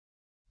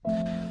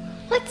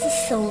What's a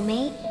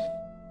soulmate?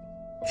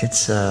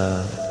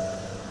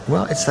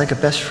 Well, it's like a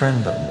best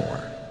friend, but more.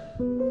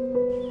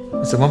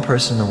 It's the one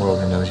person in the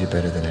world who knows you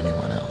better than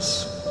anyone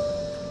else.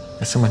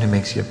 It's someone who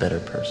makes you a better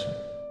person.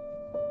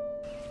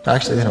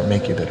 Actually, they don't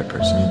make you a better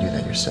person, you do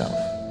that yourself.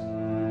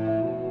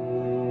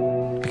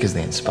 Because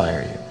they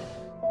inspire you.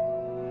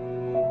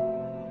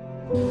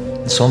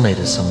 The soulmate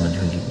is someone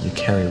who you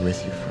carry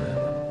with you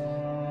forever.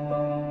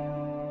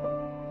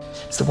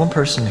 It's the one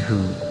person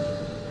who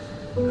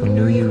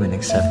knew you and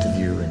accepted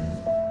you and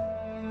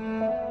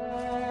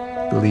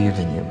believed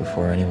in you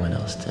before anyone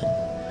else did,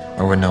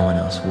 or when no one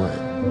else would.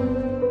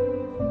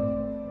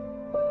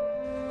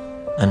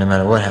 And no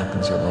matter what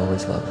happens, you'll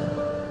always love them.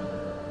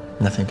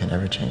 Nothing can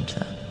ever change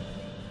that.